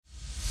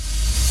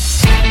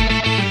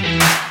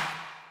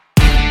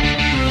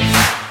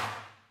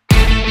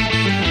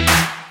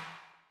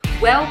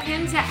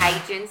Welcome to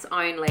Agents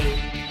Only,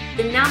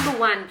 the number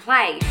one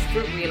place for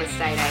real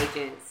estate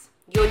agents.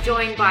 You're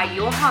joined by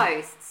your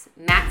hosts,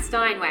 Matt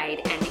Steinwede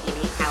and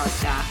Immy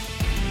Callister.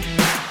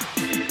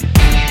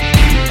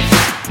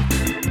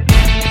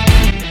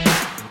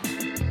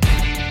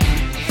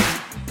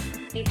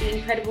 The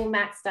incredible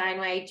Matt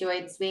Steinwede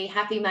joins me.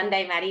 Happy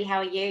Monday, Matty. How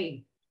are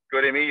you?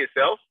 Good, Immy.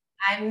 Yourself?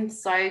 I'm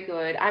so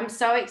good. I'm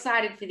so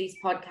excited for this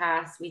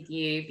podcast with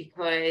you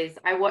because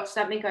I watched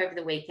something over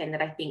the weekend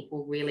that I think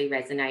will really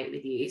resonate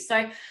with you.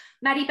 So,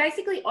 Matty,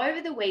 basically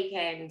over the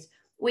weekend,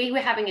 we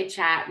were having a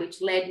chat,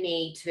 which led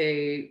me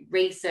to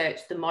research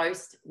the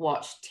most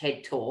watched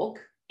TED Talk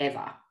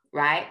ever,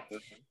 right?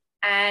 Mm-hmm.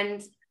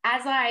 And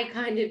as I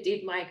kind of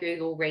did my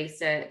Google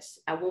research,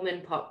 a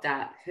woman popped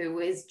up who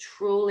was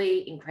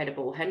truly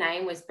incredible. Her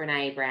name was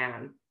Brené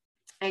Brown,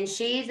 and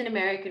she is an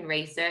American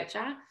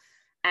researcher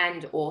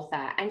and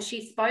author, and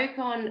she spoke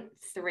on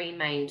three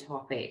main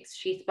topics.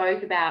 She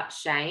spoke about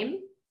shame,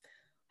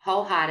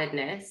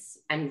 wholeheartedness,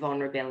 and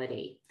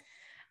vulnerability.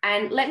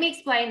 And let me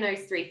explain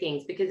those three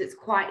things because it's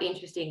quite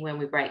interesting when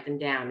we break them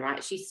down,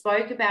 right? She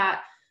spoke about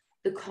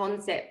the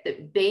concept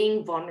that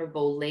being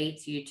vulnerable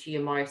leads you to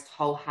your most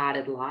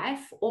wholehearted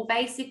life, or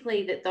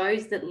basically that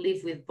those that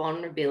live with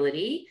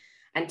vulnerability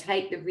and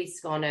take the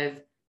risk on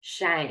of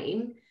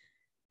shame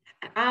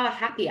are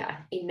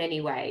happier in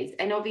many ways.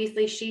 And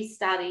obviously she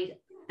studied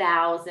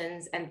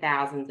thousands and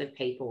thousands of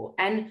people.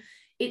 And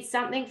it's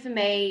something for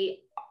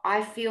me,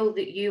 I feel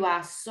that you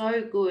are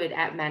so good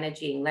at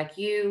managing, like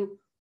you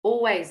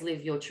always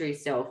live your true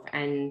self.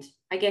 And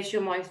I guess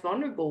you're most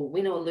vulnerable,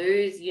 win or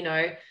lose, you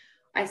know,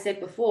 I said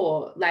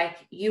before, like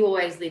you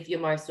always live your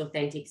most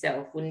authentic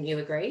self. Wouldn't you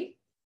agree?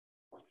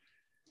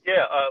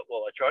 Yeah,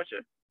 well, I try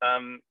to.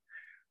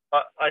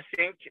 I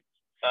think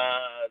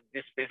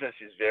this business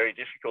is very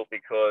difficult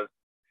because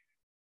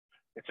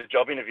it's a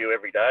job interview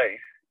every day.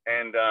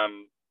 And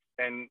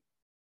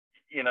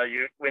you know,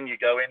 when you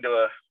go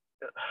into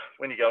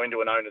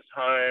an owner's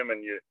home,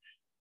 and you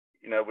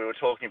know, we were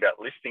talking about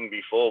listing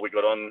before we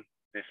got on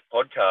this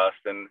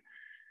podcast, and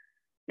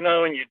you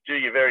know, when you do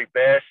your very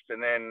best,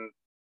 and then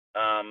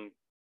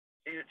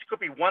it could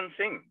be one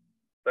thing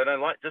they don't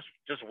like,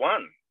 just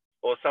one,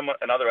 or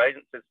another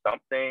agent says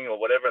something or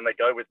whatever, and they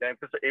go with them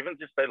because even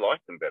just they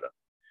like them better,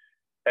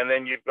 and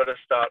then you've got to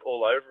start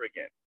all over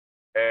again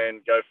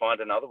and go find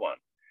another one.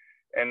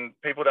 And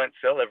people don't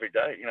sell every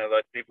day, you know,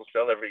 like people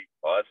sell every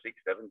 5, 6,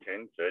 7,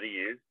 10, 30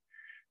 years.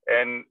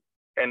 And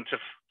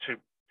to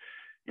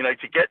you know,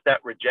 to get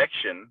that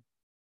rejection,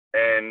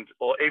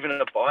 or even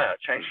a buyer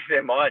changing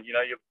their mind, you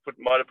know,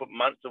 might have put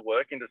months of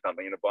work into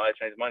something and a buyer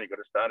changed mind, you've got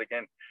to start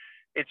again.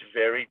 It's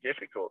very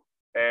difficult.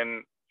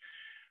 And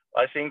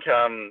I think,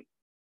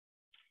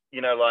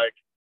 you know, like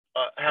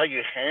how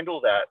you handle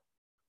that,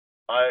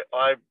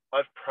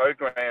 I've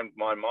programmed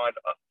my mind.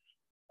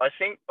 I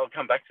think I'll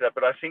come back to that,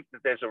 but I think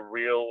that there's a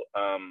real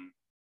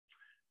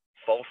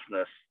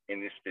falseness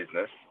in this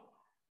business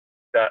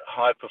that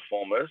high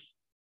performers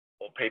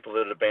or people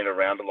that have been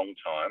around a long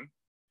time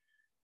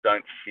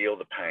don't feel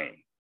the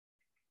pain.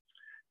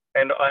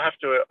 And I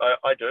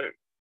do,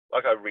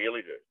 like I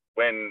really do.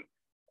 When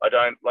I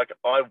don't, like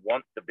I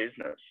want the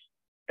business,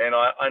 and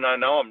I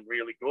know I'm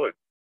really good,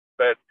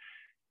 but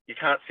you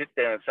can't sit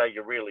there and say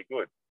you're really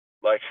good.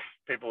 Like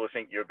people will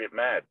think you're a bit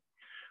mad,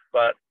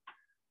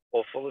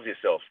 or full of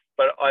yourself.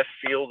 But I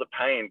feel the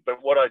pain.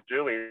 But what I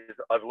do is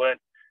I've learned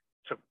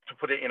to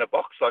put it in a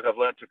box. Like I've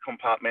learned to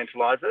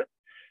compartmentalize it.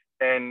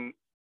 And,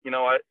 you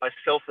know, I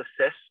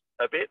self-assess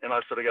a bit, and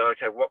I sort of go,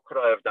 okay, what could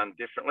I have done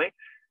differently?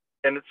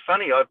 And it's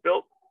funny, I've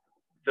built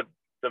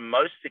the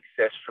most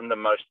success from the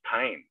most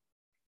pain.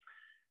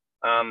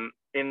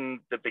 In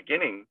the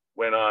beginning,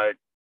 when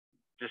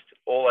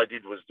all I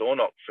did was door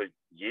knock for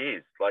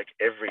years, like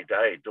every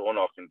day, door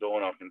knock and door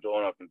knock and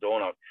door knock and door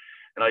knock.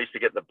 And I used to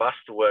get the bus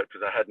to work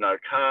because I had no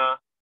car.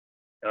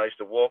 And I used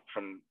to walk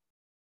from,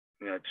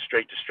 you know,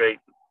 street to street,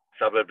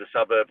 suburb to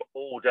suburb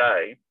all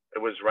day.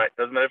 It was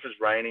doesn't matter if it was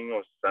raining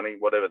or sunny,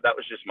 whatever. That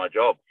was just my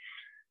job.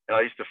 And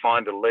I used to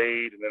find a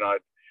lead, and then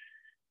I'd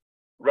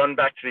run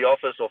back to the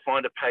office or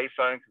find a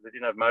payphone because they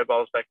didn't have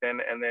mobiles back then.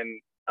 And then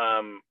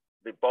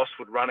the boss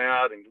would run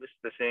out and list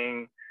the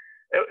thing.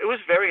 It was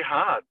very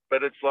hard,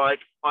 but it's like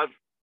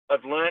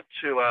I've learned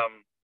to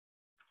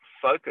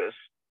focus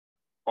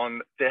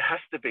on there has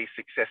to be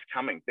success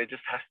coming. There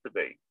just has to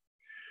be.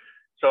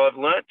 So I've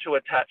learned to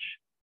attach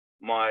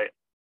my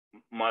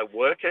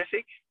work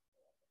ethic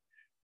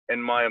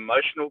and my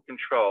emotional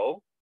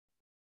control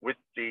with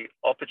the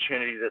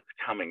opportunity that's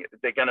coming.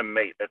 They're going to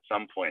meet at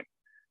some point.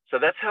 So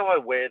that's how I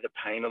wear the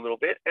pain a little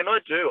bit. And I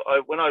do.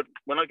 When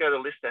I go to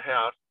list a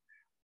house,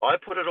 I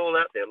put it all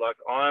out there. Like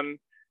I'm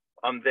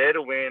there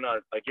to win.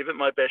 I give it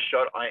my best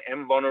shot. I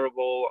am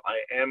vulnerable.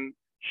 I am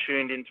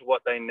tuned into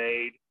what they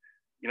need.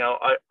 You know,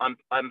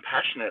 I'm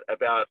passionate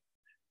about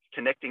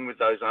connecting with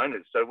those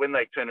owners. So when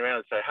they turn around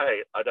and say,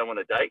 hey, I don't want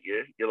to date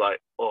you, you're like,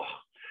 oh.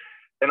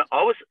 And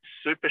I was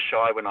super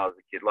shy when I was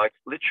a kid. Like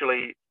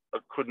literally, I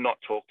could not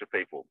talk to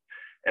people.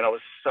 And I was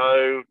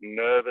so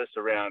nervous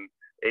around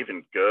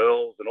even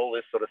girls and all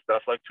this sort of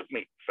stuff. Like, took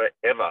me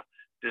forever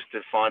just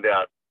to find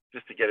out,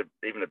 just to get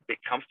even a bit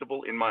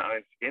comfortable in my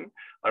own skin.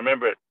 I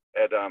remember at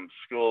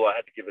school, I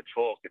had to give a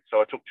talk,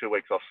 so I took 2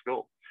 weeks off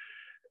school,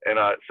 and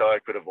so I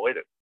could avoid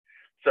it.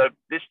 So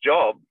this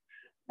job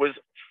was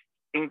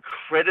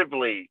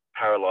incredibly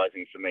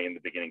paralyzing for me in the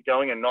beginning,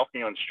 going and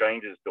knocking on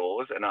strangers'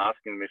 doors and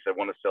asking them if they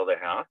want to sell their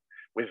house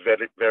with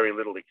very, very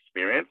little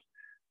experience.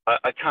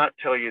 I can't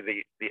tell you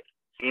the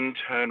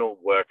internal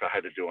work I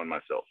had to do on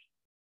myself.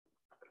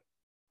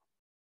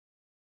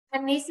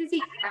 And this is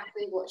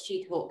exactly what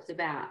she talks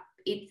about.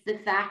 It's the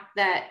fact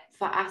that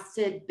for us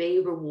to be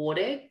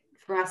rewarded,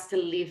 for us to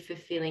live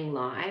fulfilling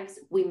lives,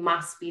 we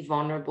must be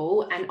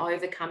vulnerable and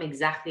overcome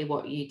exactly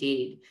what you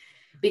did.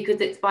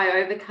 Because it's by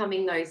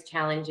overcoming those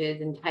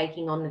challenges and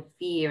taking on the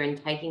fear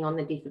and taking on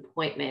the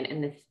disappointment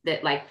and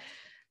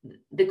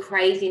the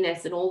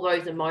craziness and all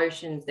those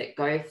emotions that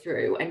go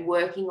through, and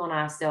working on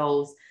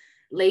ourselves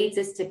leads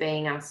us to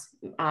being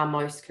our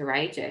most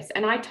courageous.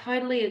 And I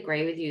totally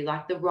agree with you.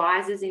 Like, the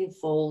rises and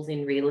falls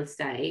in real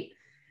estate,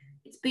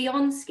 it's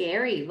beyond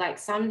scary. Like,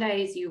 some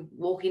days you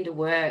walk into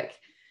work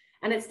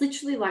and it's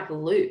literally like a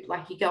loop.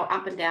 Like, you go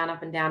up and down,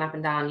 up and down, up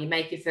and down. You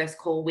make your first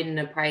call, win an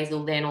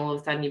appraisal. Then all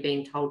of a sudden you're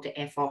being told to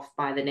F off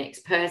by the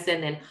next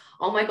person. Then,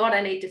 oh my God,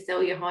 I need to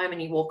sell your home.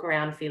 And you walk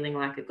around feeling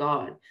like a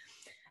god.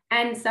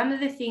 And some of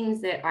the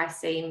things that I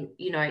see,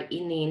 you know,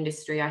 in the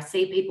industry, I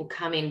see people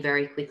come in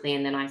very quickly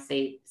and then I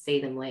see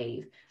them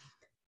leave.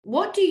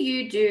 What do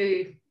you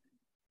do?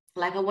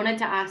 Like, I wanted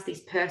to ask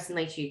this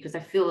personally to you, because I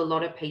feel a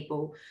lot of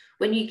people,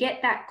 when you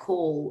get that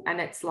call and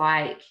it's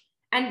like,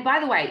 and by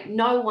the way,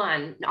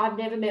 I've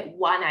never met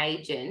one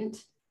agent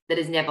that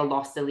has never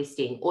lost a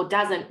listing or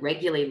doesn't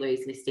regularly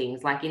lose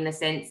listings, like, in the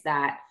sense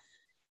that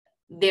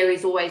there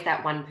is always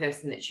that one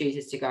person that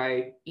chooses to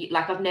go.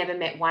 Like, I've never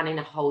met one in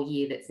a whole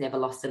year that's never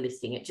lost a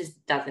listing. It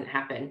just doesn't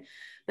happen.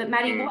 But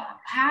Maddie,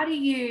 how do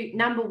you,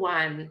 number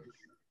one,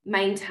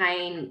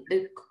 maintain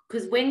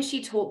because when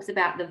she talks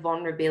about the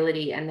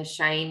vulnerability and the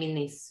shame in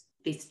this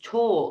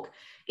talk,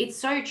 it's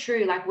so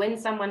true. Like, when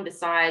someone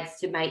decides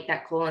to make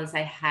that call and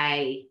say,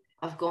 hey,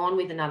 I've gone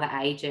with another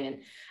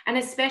agent, and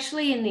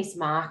especially in this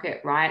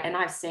market, right? And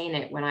I've seen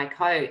it when I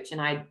coach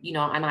and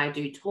I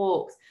do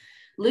talks,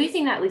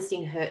 losing that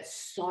listing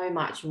hurts so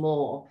much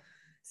more.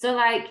 So,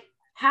 like,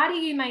 how do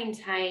you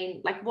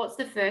maintain, like, what's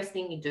the first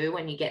thing you do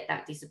when you get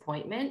that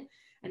disappointment,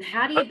 and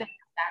how do you bounce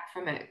back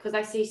from it? Because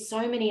I see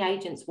so many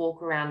agents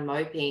walk around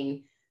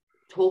moping,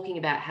 talking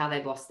about how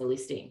they've lost the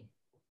listing.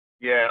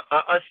 Yeah,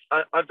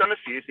 I've done a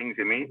few things,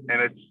 Immy,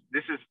 and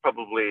this is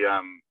probably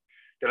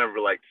going to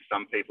relate to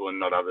some people and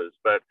not others,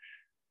 but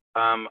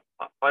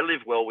I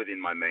live well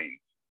within my means.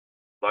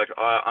 Like,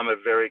 I'm a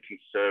very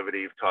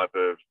conservative type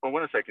of, well,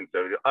 when I say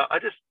conservative,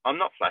 I'm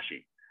not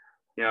flashy.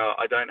 You know,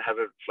 I don't have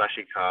a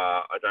flashy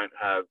car. I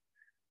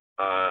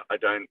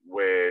don't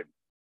wear,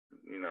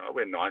 you know, I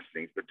wear nice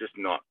things, but just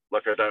not,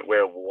 like, I don't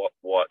wear a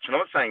watch. And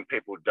I'm not saying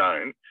people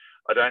don't.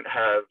 I don't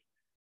have,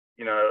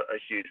 you know, a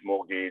huge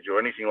mortgage or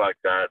anything like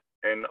that.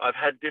 And I've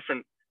had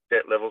different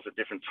debt levels at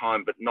different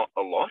times, but not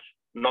a lot,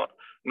 not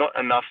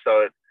enough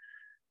so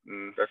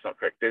that's not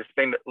correct. There's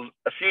been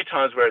a few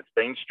times where it's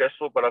been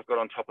stressful, but I've got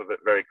on top of it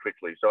very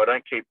quickly. So I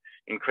don't keep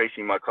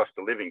increasing my cost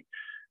of living.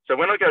 So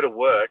when I go to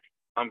work,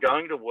 I'm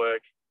going to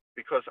work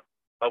because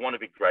I want to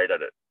be great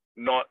at it,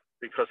 not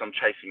because I'm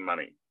chasing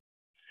money.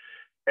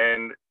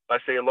 And I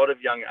see a lot of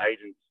young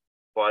agents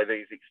buy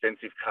these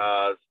expensive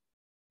cars.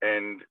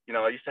 And, you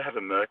know, I used to have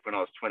a Merc when I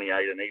was 28,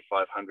 an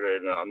E500,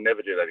 and I'll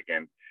never do that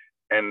again.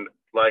 And,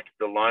 like,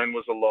 the loan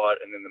was a lot,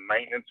 and then the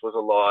maintenance was a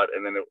lot.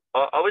 And then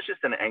I was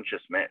just an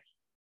anxious mess.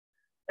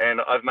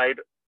 And I've made,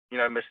 you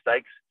know,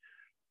 mistakes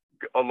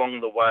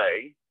along the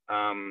way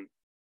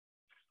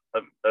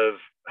of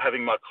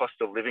having my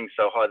cost of living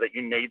so high that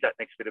you need that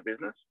next bit of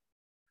business.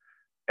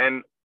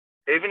 And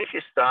even if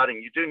you're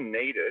starting, you do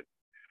need it,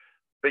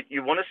 but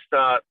you want to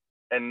start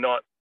and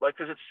not, like,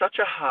 because it's such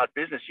a hard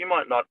business. You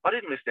might not, I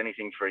didn't list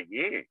anything for a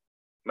year,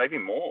 maybe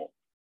more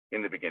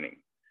in the beginning.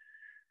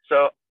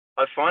 So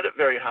I find it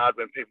very hard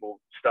when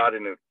people start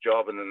in a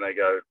job and then they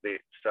go, the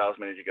sales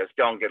manager goes,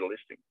 go and get a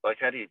listing. Like,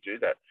 how do you do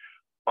that?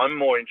 I'm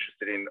more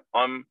interested in,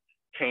 I'm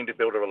keen to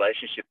build a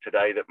relationship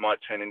today that might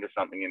turn into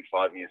something in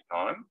 5 years'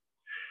 time,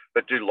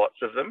 but do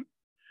lots of them.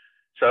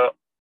 So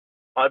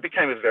I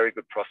became a very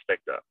good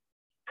prospector.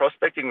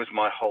 Prospecting was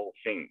my whole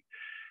thing.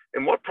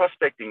 And what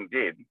prospecting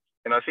did,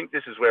 and I think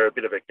this is where a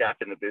bit of a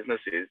gap in the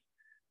business is,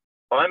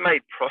 I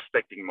made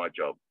prospecting my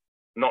job,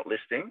 not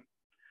listing.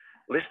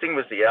 Listing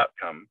was the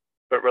outcome,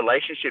 but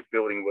relationship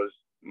building was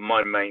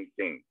my main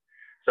thing.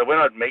 So when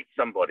I'd meet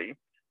somebody,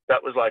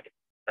 that was like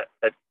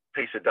a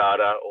piece of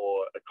data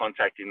or a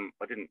contact in,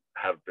 I didn't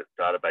have the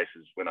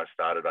databases when I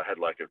started. I had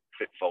like a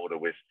flip folder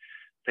with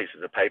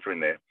pieces of paper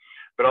in there,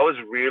 but I was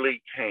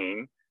really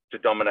keen to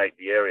dominate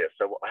the area.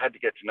 So I had to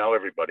get to know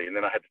everybody, and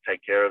then I had to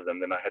take care of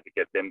them. Then I had to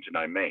get them to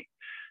know me.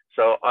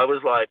 So I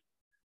was like,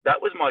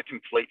 that was my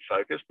complete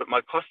focus, but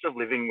my cost of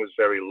living was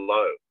very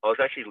low. I was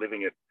actually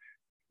living at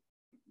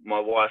my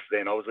wife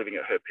then, I was living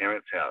at her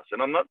parents' house.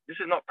 And this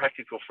is not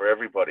practical for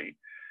everybody,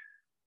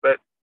 but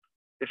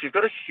if you've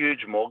got a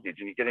huge mortgage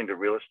and you get into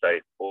real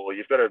estate, or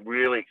you've got a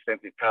really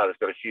expensive car that's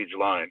got a huge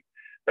loan,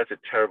 that's a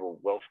terrible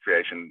wealth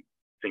creation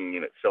thing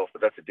in itself,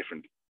 but that's a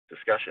different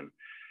discussion.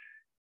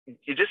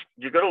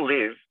 You've got to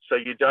live so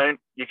you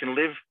can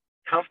live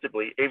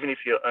comfortably, even if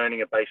you're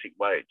earning a basic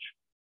wage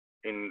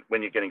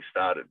when you're getting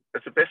started.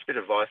 That's the best bit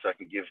of advice I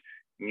can give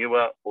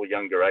newer or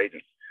younger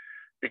agents,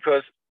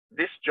 because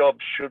this job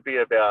should be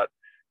about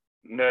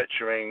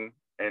nurturing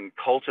and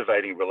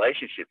cultivating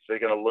relationships that are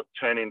going to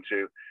turn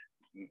into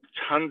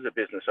tons of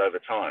business over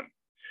time.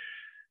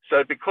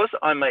 So because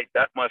I make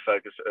that my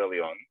focus early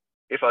on,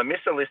 if I miss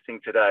a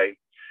listing today,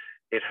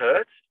 it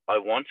hurts. I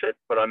want it,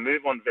 but I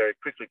move on very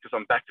quickly because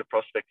I'm back to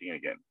prospecting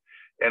again.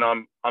 And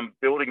I'm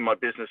building my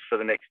business for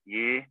the next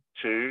year,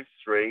 2,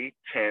 3,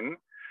 10.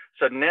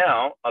 So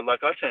now, I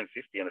turned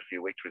 50 in a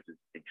few weeks, which is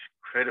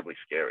incredibly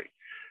scary.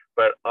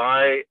 But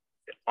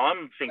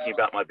I'm thinking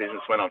about my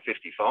business when I'm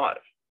 55.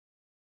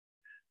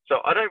 So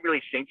I don't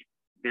really think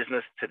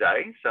business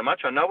today so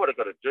much. I know what I've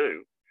got to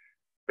do,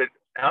 but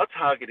our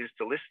target is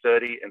to list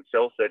 30 and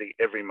sell 30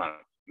 every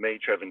month. Me,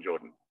 Trevor and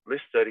Jordan,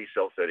 list 30,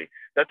 sell 30.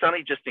 That's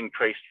only just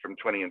increased from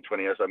 20 and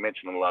 20, as I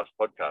mentioned on the last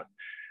podcast.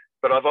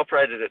 But I've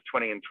operated at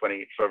 20 and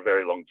 20 for a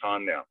very long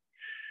time now.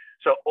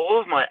 So all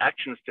of my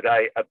actions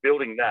today are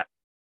building that,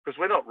 because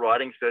we're not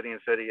writing 30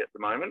 and 30 at the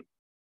moment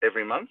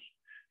every month.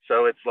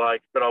 So it's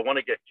like, but I want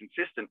to get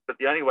consistent. But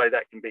the only way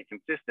that can be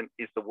consistent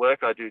is the work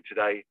I do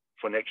today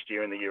for next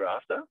year and the year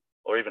after,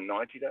 or even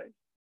 90 days,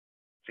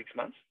 6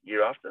 months,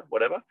 year after,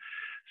 whatever.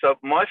 So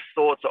my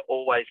thoughts are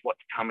always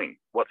what's coming,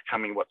 what's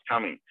coming, what's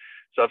coming.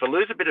 So if I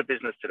lose a bit of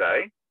business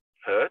today,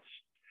 hurts,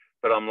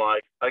 but I'm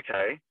like,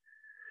 okay,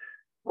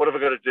 what have I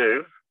got to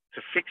do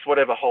to fix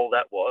whatever hole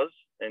that was?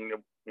 And,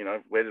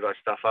 where did I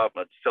stuff up?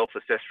 I'd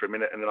self-assess for a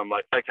minute. And then I'm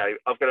like, okay,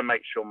 I've got to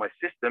make sure my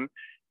system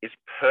is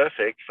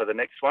perfect for the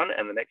next one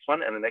and the next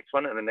one and the next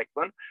one and the next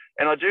one.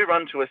 And I do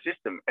run to a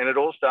system, and it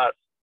all starts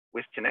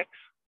with connects.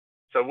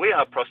 So we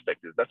are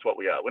prospectors. That's what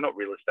we are. We're not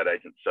real estate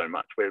agents so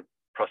much. We're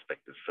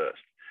prospectors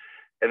first.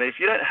 And if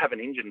you don't have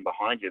an engine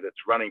behind you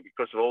that's running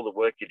because of all the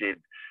work you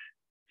did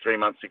 3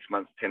 months, 6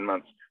 months, 10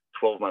 months,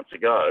 12 months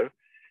ago,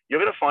 you're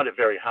going to find it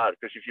very hard,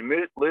 because if you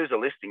lose a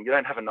listing, you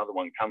don't have another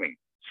one coming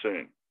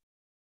soon.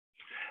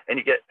 And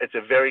it's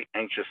a very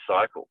anxious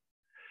cycle.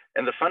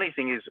 And the funny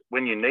thing is,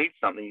 when you need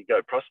something, you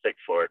go prospect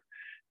for it.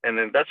 And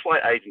then that's why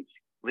agents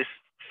list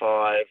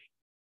 5,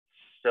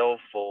 sell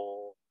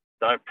 4,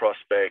 don't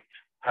prospect,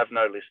 have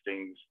no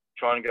listings,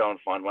 try and go and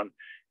find one.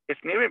 It's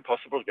near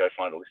impossible to go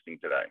find a listing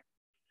today.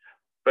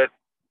 But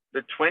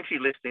the 20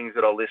 listings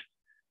that I'll list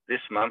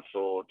this month,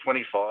 or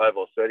 25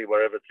 or 30,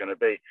 wherever it's going to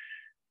be,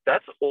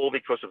 that's all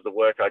because of the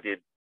work I did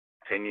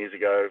 10 years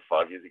ago,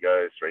 5 years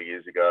ago, 3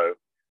 years ago.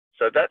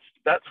 So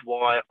that's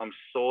why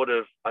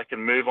I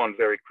can move on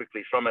very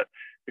quickly from it,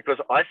 because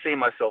I see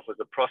myself as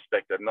a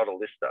prospector, not a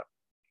lister.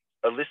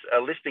 A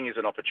listing is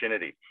an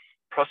opportunity.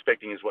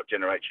 Prospecting is what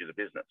generates you the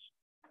business.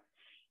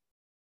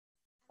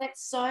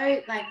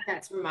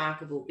 That's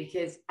remarkable,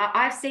 because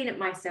I've seen it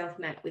myself,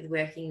 Matt, with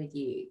working with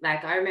you.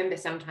 Like, I remember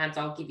sometimes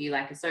I'll give you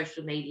like a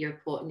social media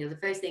report, and the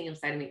first thing you'll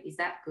say to me, is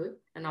that good?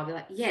 And I'll be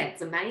like, yeah,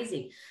 it's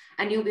amazing.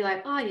 And you'll be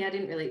like, oh yeah, I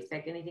didn't really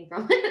expect anything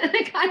from it. And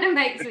it kind of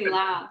makes me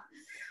laugh,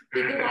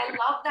 because I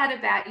love that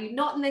about you,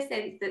 not in the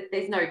sense that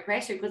there's no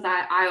pressure, because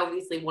I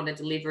obviously want to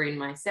deliver in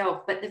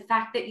myself, but the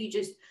fact that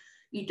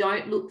you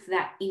don't look for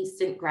that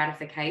instant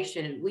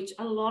gratification, which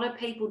a lot of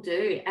people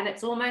do. And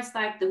it's almost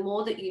like the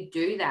more that you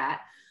do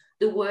that,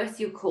 the worse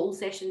your call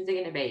sessions are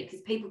going to be,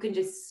 because people can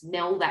just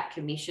smell that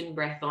commission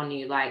breath on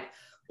you,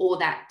 or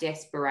that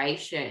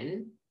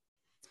desperation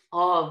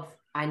of,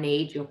 I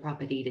need your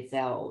property to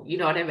sell. You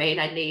know what I mean?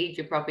 I need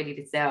your property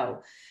to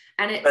sell.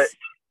 And it's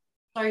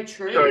so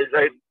true. So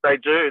they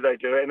do.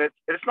 And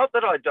it's not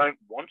that I don't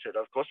want it.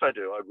 Of course I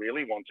do. I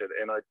really want it,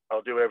 and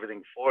I'll do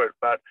everything for it.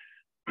 But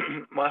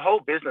my whole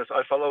business,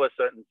 I follow a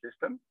certain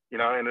system,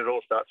 and it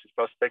all starts with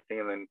prospecting,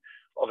 and then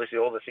obviously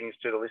all the things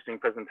to the listing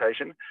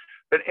presentation.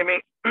 But Immy,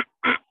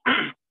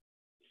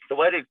 the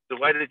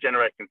way to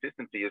generate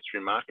consistency is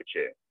through market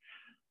share.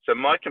 So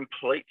my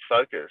complete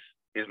focus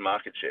is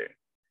market share.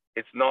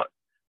 It's not,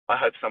 I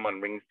hope someone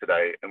rings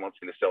today and wants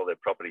me to sell their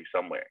property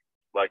somewhere.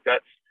 Like,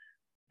 that's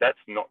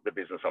not the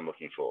business I'm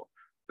looking for.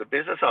 The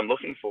business I'm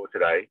looking for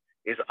today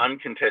is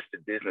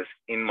uncontested business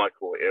in my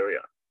core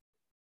area.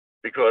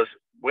 Because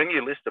when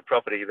you list a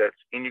property that's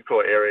in your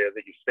core area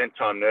that you've spent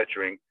time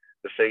nurturing,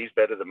 the fee's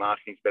better, the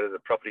marketing's better, the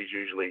property's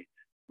usually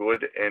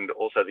good, and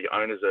also the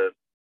owners are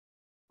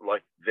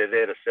like, they're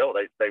there to sell.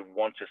 They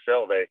want to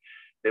sell.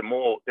 They're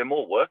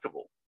more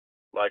workable.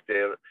 Like,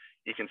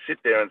 you can sit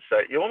there and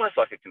say, you're almost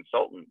like a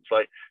consultant. It's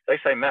like they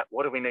say, Matt,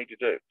 what do we need to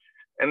do?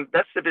 And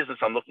that's the business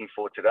I'm looking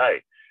for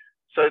today.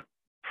 So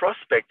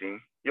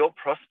prospecting, your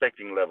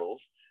prospecting levels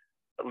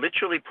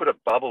literally put a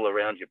bubble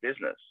around your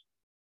business.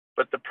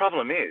 But the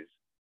problem is,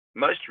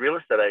 most real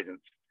estate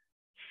agents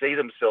see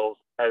themselves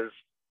as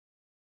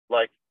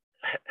like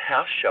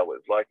house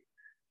showers. Like,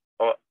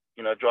 oh,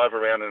 drive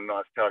around in a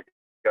nice car,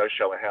 go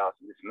show a house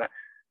and this and that.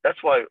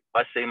 That's why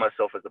I see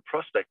myself as a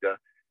prospector,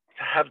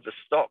 to have the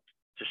stock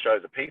to show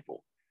the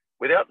people.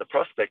 Without the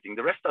prospecting,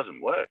 the rest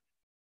doesn't work.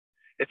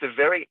 It's a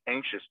very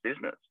anxious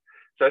business.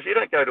 So if you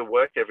don't go to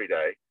work every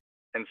day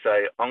and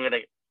say, I'm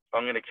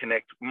going to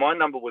connect, my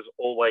number was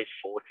always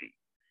 40.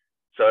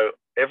 So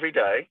every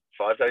day,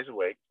 5 days a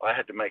week, I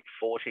had to make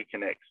 40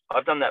 connects.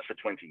 I've done that for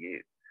 20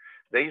 years.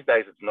 These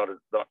days, it's not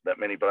that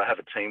many, but I have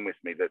a team with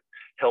me that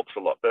helps a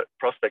lot. But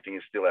prospecting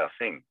is still our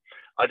thing.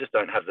 I just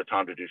don't have the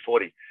time to do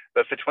 40.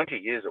 But for 20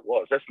 years, it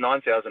was. That's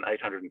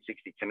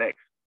 9,860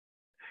 connects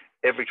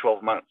every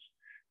 12 months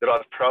that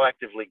I've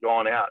proactively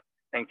gone out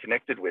and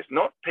connected with.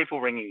 Not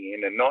people ringing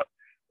in and not,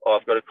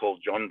 I've got to call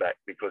John back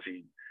because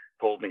he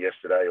called me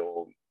yesterday,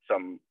 or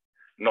some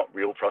not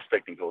real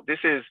prospecting call. This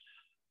is,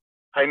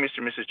 hey, Mr.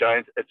 and Mrs.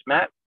 Jones, it's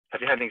Matt.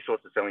 Have you had any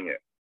sorts of selling yet?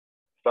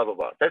 Blah, blah,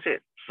 blah. That's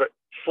it. For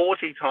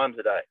 40 times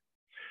a day.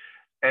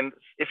 And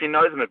if you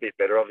know them a bit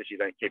better, obviously you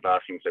don't keep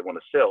asking if they want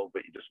to sell,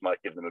 but you just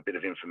might give them a bit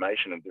of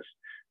information and just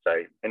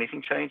say,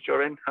 anything changed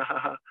your end?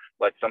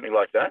 Like something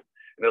like that.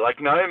 And they're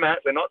like, no, Matt,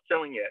 we're not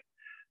selling yet.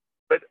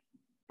 But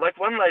like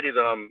one lady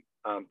that I'm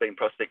been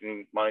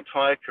prospecting my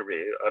entire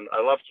career, and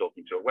I love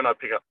talking to her. When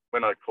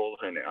I call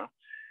her now,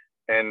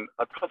 and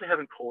I probably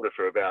haven't called her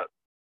for about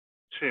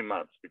 2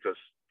 months because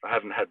I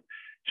haven't had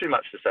too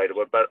much to say to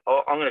her, but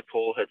I'm going to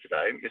call her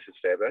today, Mrs.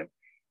 Fairbairn.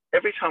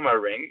 Every time I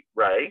ring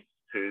Ray,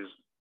 who's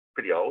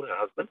pretty old, her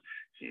husband,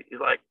 she's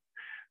like,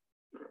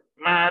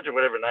 Marge or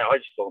whatever name, I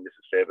just call her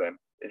Mrs. Fairbairn.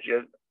 And she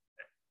goes,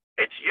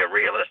 it's your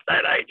real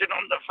estate agent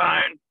on the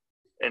phone.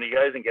 And he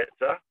goes and gets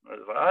her. I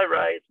was like, hi,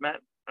 Ray, it's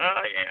Matt.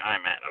 Oh, yeah, hi,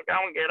 Matt. I'll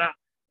go and get her.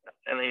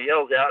 And he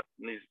yells out,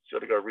 and he's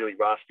sort of got a really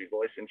raspy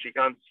voice. And she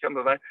comes to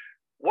the phone,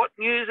 what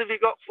news have you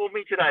got for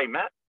me today,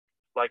 Matt?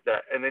 Like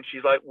that. And then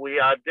she's like, we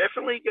are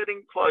definitely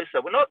getting closer.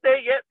 We're not there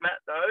yet,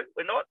 Matt, though.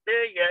 We're not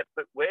there yet,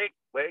 but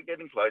we're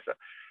getting closer.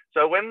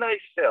 So when they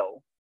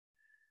sell,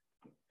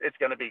 it's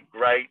going to be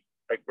great,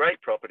 a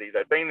great property.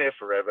 They've been there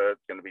forever.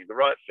 It's going to be the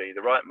right fee,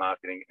 the right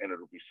marketing, and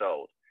it'll be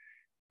sold.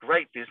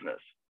 Great business.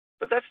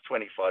 But that's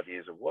 25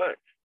 years of work,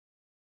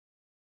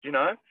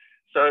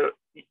 So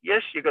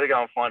yes, you've got to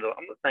go and find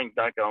I'm not saying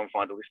don't go and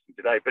find a listing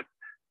today, but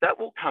that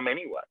will come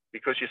anyway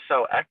because you're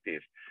so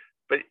active.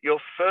 But your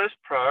first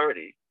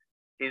priority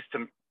is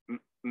to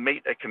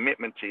meet a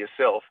commitment to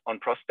yourself on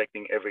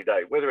prospecting every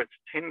day, whether it's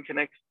 10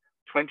 connects,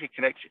 20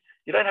 connects.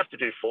 You don't have to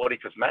do 40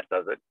 because Matt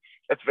does it.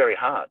 That's very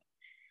hard.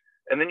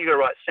 And then you got to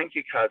write thank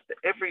you cards to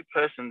every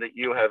person that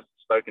you have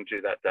spoken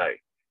to that day,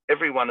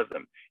 every one of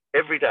them,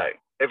 every day,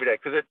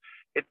 because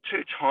it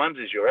 2 times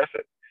is your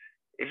effort.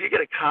 If you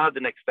get a card the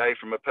next day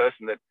from a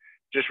person that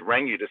just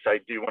rang you to say,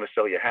 do you want to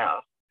sell your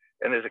house?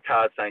 And there's a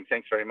card saying,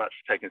 thanks very much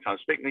for taking the time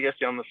to speak to me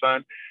yesterday on the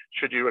phone.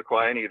 Should you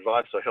require any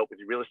advice or help with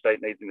your real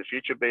estate needs in the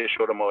future, be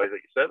assured I'm always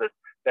at your service.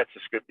 That's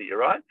the script that you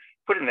write.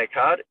 Put in their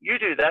card. You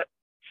do that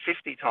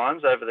 50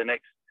 times over the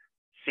next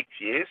 6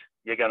 years,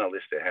 you're going to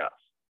list a house.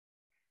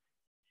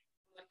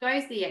 It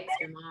goes the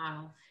extra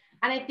mile.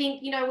 And I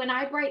think, when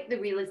I break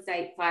the real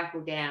estate cycle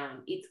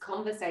down, it's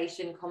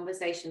conversation.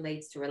 Conversation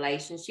leads to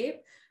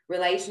relationship.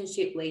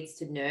 Relationship leads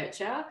to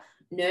nurture.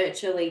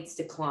 Nurture leads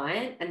to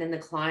client. And then the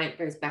client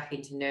goes back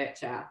into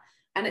nurture.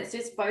 And it's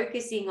just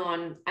focusing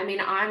on,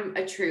 I'm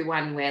a true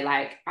one where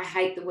I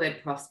hate the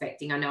word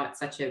prospecting. I know it's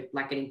such an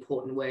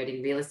important word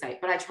in real estate,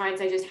 but I try and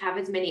say just have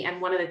as many.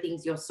 And one of the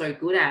things you're so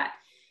good at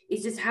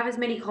is just have as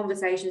many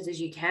conversations as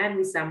you can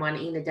with someone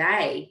in a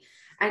day.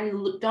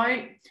 And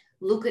don't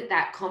look at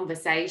that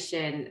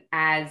conversation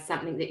as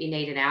something that you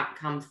need an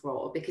outcome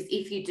for, because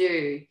if you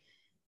do,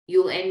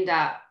 you'll end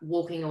up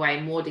walking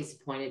away more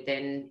disappointed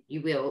than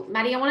you will.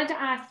 Maddie, I wanted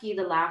to ask you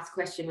the last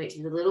question, which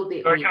is a little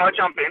bit... Sorry, can I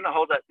jump in?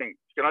 Hold that thing.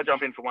 Can I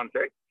jump in for 1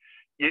 sec?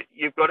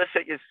 You've got to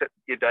set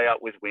your day up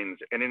with wins.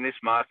 And in this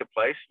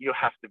marketplace, you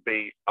have to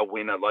be a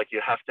winner.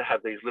 You have to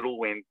have these little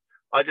wins.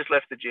 I just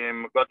left the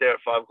gym, got there at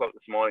 5 o'clock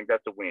this morning.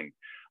 That's a win.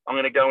 I'm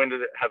going to go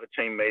have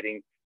a team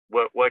meeting,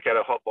 work out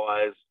a hot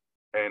buyers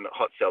and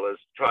hot sellers,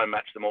 try and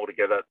match them all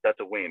together. That's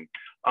a win.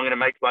 I'm going to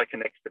make my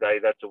connects today.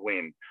 That's a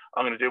win.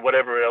 I'm going to do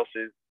whatever else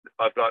is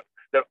I've got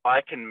that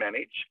I can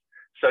manage.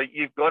 So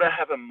you've got to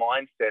have a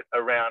mindset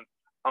around,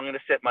 I'm going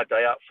to set my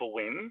day up for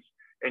wins,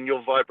 and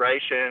your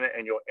vibration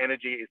and your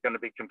energy is going to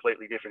be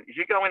completely different. If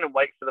you go in and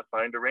wait for the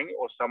phone to ring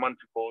or someone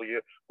to call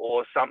you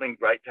or something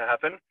great to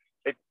happen,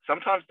 it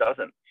sometimes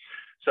doesn't.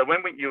 So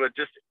when you were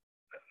just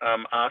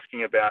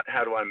asking about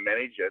how do I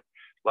manage it,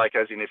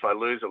 as in if I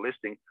lose a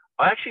listing,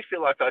 I actually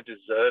feel like I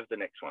deserve the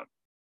next one.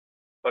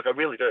 I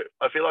really do.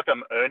 I feel like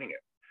I'm earning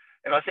it.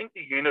 And I think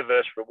the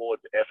universe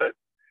rewards effort.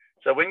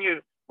 So when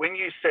you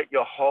set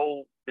your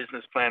whole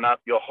business plan up,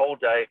 your whole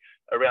day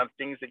around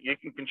things that you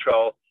can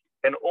control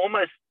and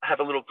almost have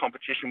a little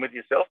competition with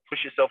yourself,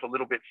 push yourself a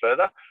little bit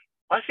further,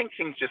 I think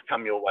things just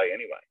come your way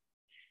anyway.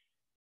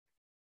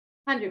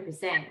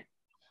 100%.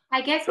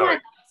 I guess my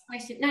last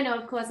question, no,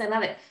 of course, I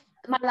love it.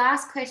 My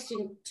last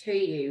question to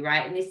you,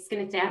 right, and this is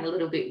going to sound a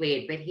little bit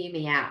weird, but hear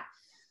me out.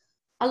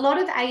 a lot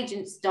of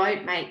agents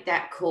don't make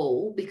that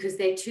call because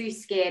they're too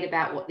scared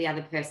about what the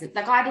other person,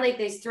 like I believe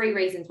there's 3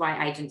 reasons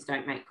why agents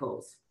don't make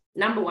calls.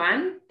 Number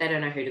 1, they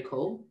don't know who to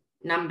call.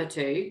 Number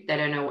 2, they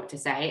don't know what to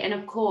say. And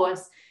of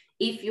course,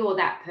 if you're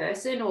that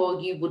person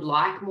or you would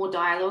like more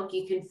dialogue,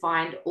 you can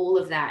find all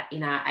of that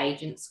in our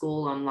agent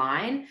school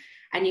online,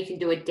 and you can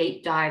do a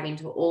deep dive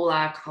into all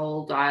our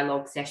cold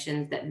dialogue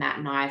sessions that Matt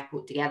and I have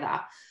put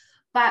together.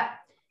 But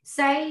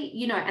say,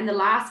 you know, and the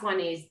last one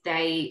is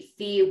they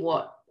fear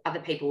what other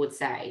people would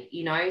say,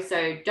 you know,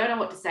 so don't know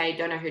what to say,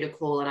 don't know who to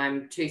call, and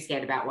I'm too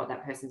scared about what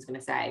that person's going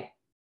to say.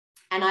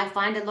 And I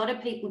find a lot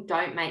of people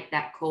don't make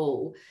that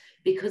call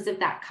because of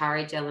that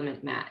courage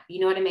element, Matt. You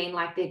know what I mean?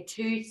 Like they're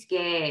too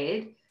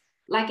scared.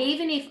 Like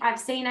even if I've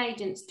seen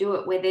agents do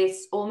it where they're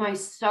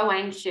almost so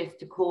anxious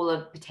to call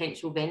a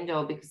potential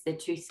vendor because they're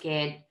too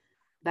scared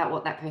about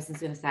what that person's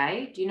going to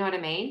say. Do you know what I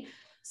mean?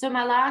 So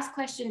my last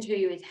question to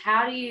you is,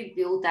 how do you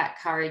build that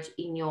courage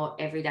in your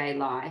everyday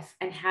life?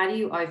 And how do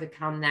you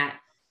overcome that,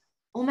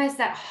 almost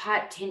that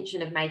height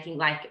tension of making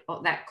like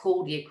that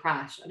call to your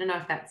crush? I don't know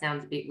if that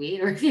sounds a bit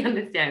weird or if you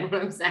understand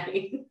what I'm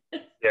saying.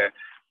 Yeah.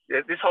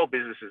 This whole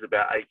business is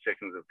about 8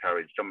 seconds of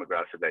courage. John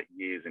McGrath said that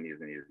years and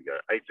years and years ago.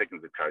 8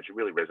 seconds of courage. It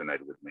really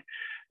resonated with me.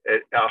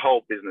 Our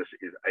whole business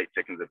is 8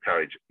 seconds of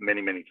courage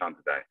many, many times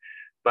a day.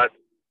 But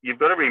you've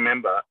got to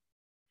remember,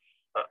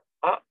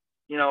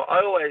 you know,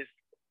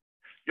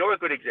 you're a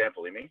good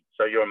example, Immy.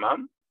 So you're a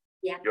mum.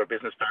 Yeah. You're a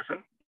business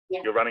person.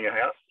 Yeah. You're running a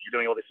house. You're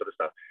doing all this sort of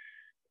stuff.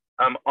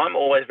 I'm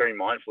always very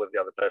mindful of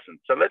the other person.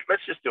 So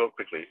let's just do it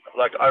quickly.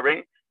 Like I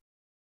ring.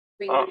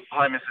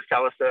 Hi, Mrs.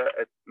 Callister.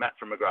 It's Matt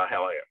from McGrath.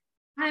 How are you?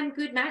 I'm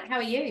good, Matt. How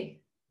are you?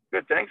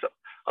 Good, thanks.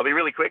 I'll be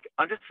really quick.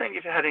 I'm just saying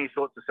if you had any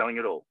thoughts of selling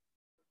at all.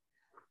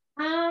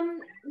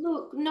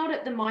 Look, not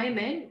at the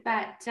moment,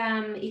 but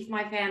if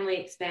my family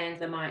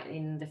expands, I might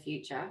in the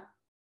future.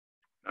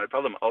 No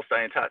problem. I'll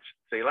stay in touch.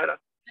 See you later.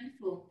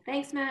 Wonderful.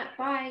 Thanks, Matt.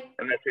 Bye.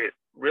 And that's it.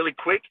 Really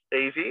quick,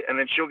 easy, and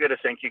then she'll get a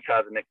thank you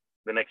card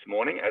the next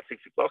morning at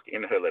 6 o'clock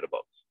in her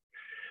letterbox.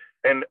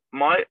 And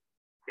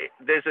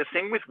there's a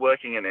thing with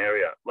working an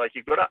area, like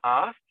you've got to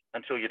ask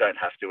until you don't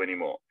have to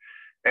anymore.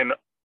 And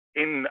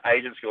in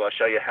agent school, I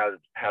show you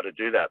how to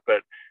do that.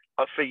 But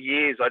for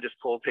years, I just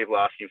called people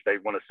asking if they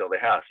want to sell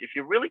their house. If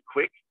you're really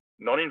quick,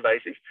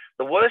 non-invasive,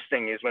 the worst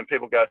thing is when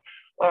people go,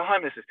 oh, hi,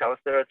 Mrs.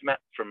 Callister, it's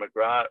Matt from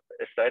McGrath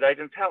Estate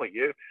Agents. How are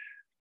you?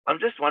 I'm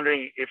just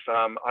wondering if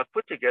I've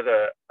put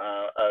together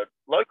a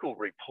local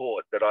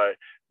report that I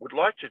would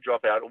like to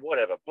drop out or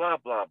whatever, blah,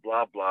 blah,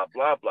 blah, blah,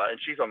 blah, blah.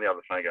 And she's on the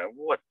other phone going,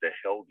 what the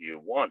hell do you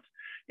want?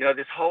 You know,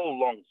 this whole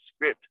long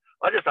script.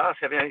 I just ask,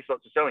 have you any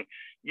thoughts of selling?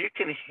 You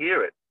can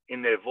hear it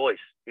in their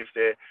voice.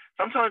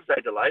 Sometimes they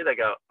delay, they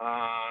go,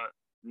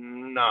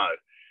 no.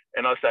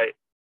 And I say,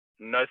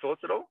 no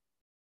thoughts at all?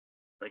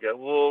 They go,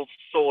 well,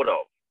 sort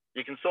of.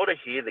 You can sort of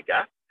hear the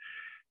gap.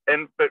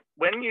 But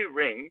when you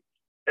ring,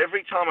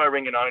 every time I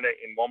ring an owner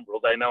in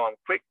Wombrel, they know I'm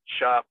quick,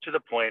 sharp, to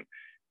the point,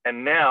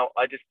 and now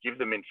I just give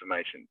them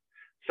information.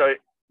 So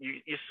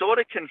you sort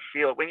of can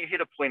feel when you hit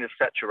a point of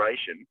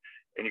saturation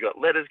and you've got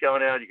letters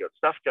going out, you've got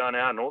stuff going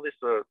out and all this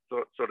sort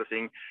of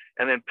thing,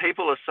 and then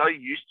people are so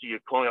used to you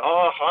calling,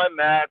 oh, hi,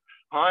 Matt,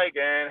 hi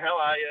again, how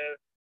are you?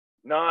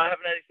 No, I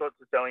haven't had any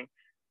thoughts of selling.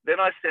 Then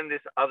I send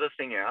this other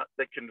thing out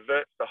that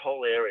converts the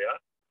whole area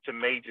to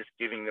me just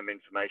giving them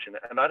information,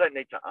 and I don't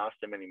need to ask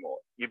them anymore.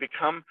 You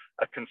become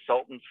a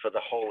consultant for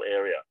the whole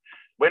area.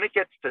 When it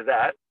gets to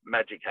that,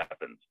 magic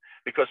happens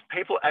because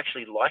people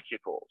actually like your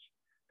calls.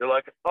 They're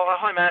like, oh,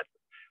 hi, Matt.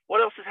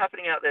 What else is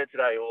happening out there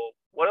today? Or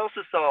what else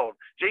is sold?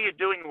 Gee, you're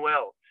doing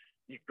well.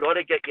 You've got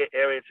to get your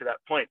area to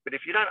that point. But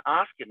if you don't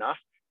ask enough,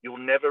 you'll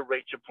never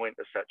reach a point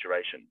of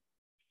saturation.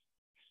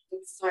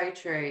 It's so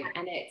true.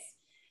 And it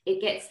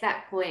gets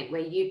that point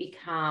where you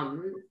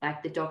become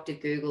like the Dr.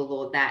 Google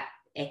or that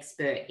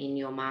expert in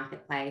your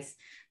marketplace.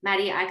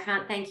 Maddie, I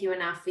can't thank you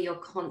enough for your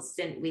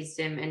constant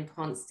wisdom and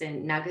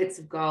constant nuggets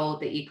of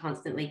gold that you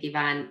constantly give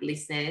our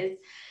listeners.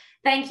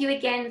 Thank you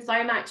again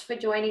so much for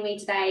joining me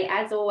today.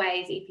 As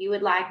always, if you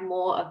would like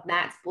more of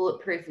Matt's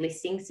bulletproof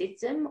listing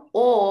system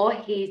or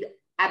his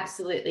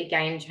absolutely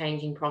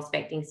game-changing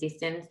prospecting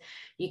systems,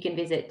 you can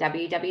visit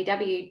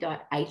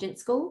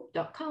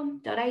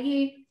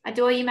www.agentschool.com.au.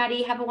 Adore you,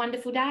 Maddie. Have a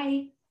wonderful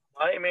day.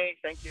 Bye, Immy.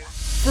 Thank you.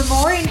 For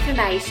more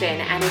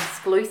information and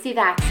exclusive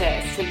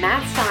access to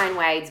Matt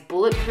Steinwade's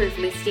bulletproof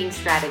listing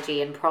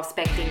strategy and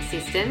prospecting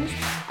systems,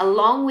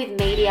 along with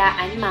media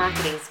and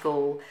marketing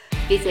school,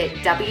 visit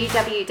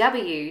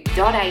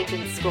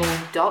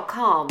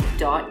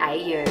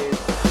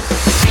www.agentschool.com.au.